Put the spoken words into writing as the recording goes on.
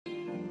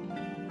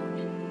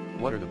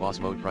What are the boss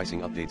mode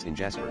pricing updates in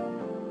Jasper?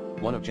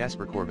 One of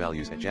Jasper core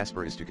values at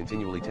Jasper is to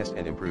continually test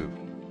and improve.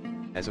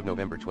 As of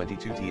November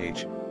 22th,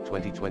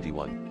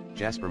 2021,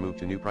 Jasper moved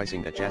to new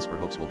pricing that Jasper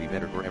hopes will be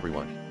better for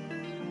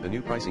everyone. The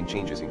new pricing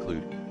changes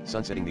include,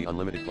 sunsetting the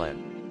unlimited plan,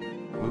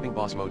 moving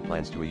boss mode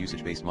plans to a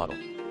usage-based model,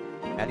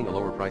 adding a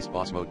lower-priced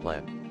boss mode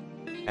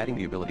plan, adding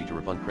the ability to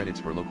refund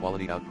credits for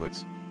low-quality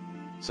outputs,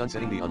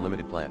 sunsetting the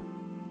unlimited plan.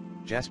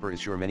 Jasper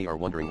is sure many are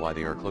wondering why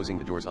they are closing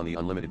the doors on the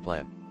unlimited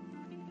plan.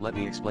 Let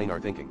me explain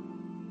our thinking.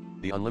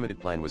 The unlimited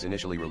plan was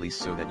initially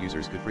released so that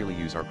users could freely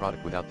use our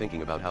product without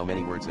thinking about how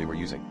many words they were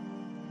using.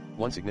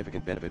 One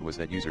significant benefit was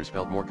that users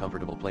felt more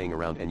comfortable playing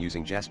around and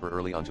using Jasper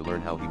early on to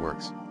learn how he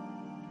works.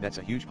 That's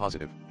a huge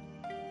positive.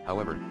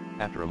 However,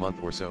 after a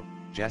month or so,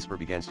 Jasper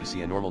begins to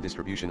see a normal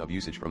distribution of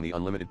usage from the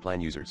unlimited plan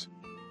users.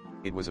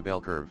 It was a bell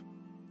curve.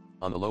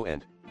 On the low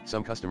end,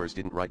 some customers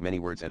didn't write many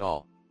words at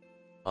all.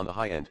 On the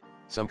high end,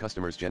 some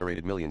customers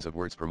generated millions of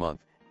words per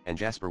month, and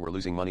Jasper were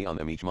losing money on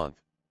them each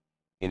month.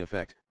 In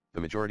effect, the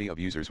majority of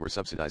users were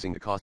subsidizing the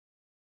cost.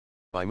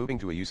 By moving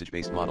to a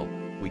usage-based model,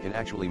 we can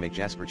actually make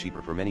Jasper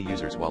cheaper for many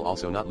users while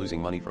also not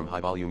losing money from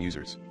high-volume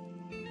users.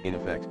 In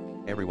effect,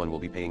 everyone will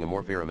be paying a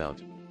more fair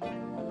amount.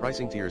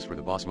 Pricing tiers for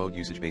the boss mode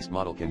usage-based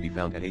model can be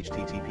found at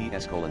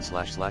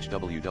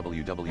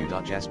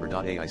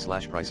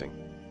https://www.jasper.ai/pricing.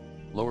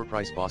 Lower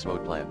price boss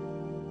mode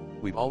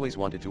plan. We've always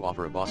wanted to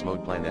offer a boss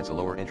mode plan that's a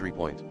lower entry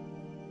point.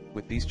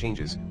 With these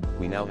changes,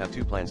 we now have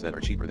two plans that are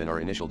cheaper than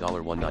our initial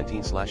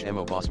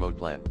 $119/MO boss mode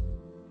plan.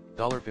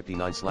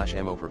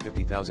 $59/MO for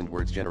 50,000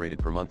 words generated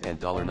per month and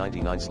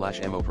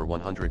 $99/MO for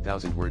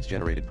 100,000 words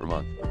generated per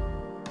month.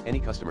 Any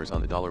customers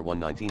on the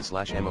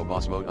 $119/MO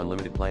boss mode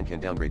unlimited plan can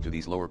downgrade to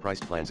these lower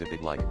priced plans if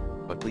they'd like,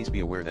 but please be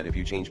aware that if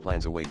you change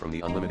plans away from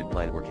the unlimited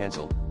plan or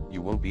cancel,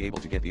 you won't be able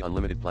to get the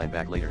unlimited plan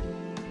back later.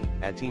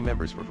 Add team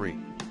members for free.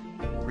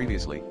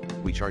 Previously,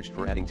 we charged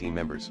for adding team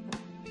members.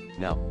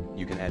 Now,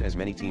 you can add as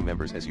many team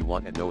members as you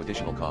want at no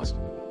additional cost.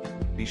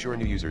 Be sure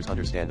new users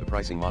understand the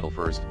pricing model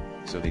first,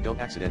 so they don't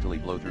accidentally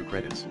blow through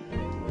credits.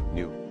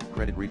 New,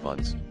 credit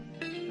refunds.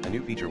 A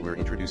new feature we're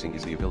introducing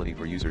is the ability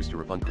for users to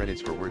refund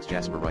credits for words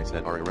Jasper writes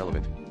that are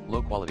irrelevant,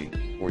 low quality,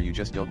 or you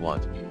just don't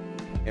want.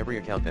 Every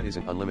account that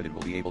isn't unlimited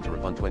will be able to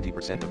refund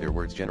 20% of their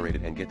words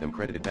generated and get them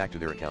credited back to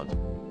their account.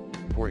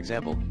 For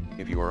example,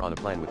 if you are on a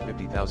plan with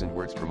 50,000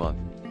 words per month,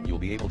 you'll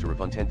be able to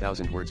refund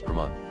 10,000 words per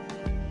month.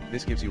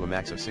 This gives you a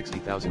max of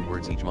 60,000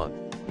 words each month.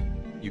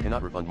 You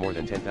cannot refund more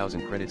than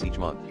 10,000 credits each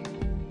month.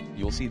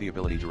 You'll see the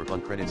ability to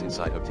refund credits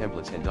inside of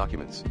templates and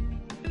documents.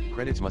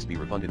 Credits must be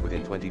refunded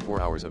within 24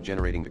 hours of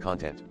generating the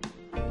content.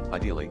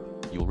 Ideally,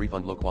 you'll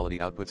refund low-quality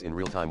outputs in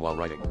real time while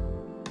writing.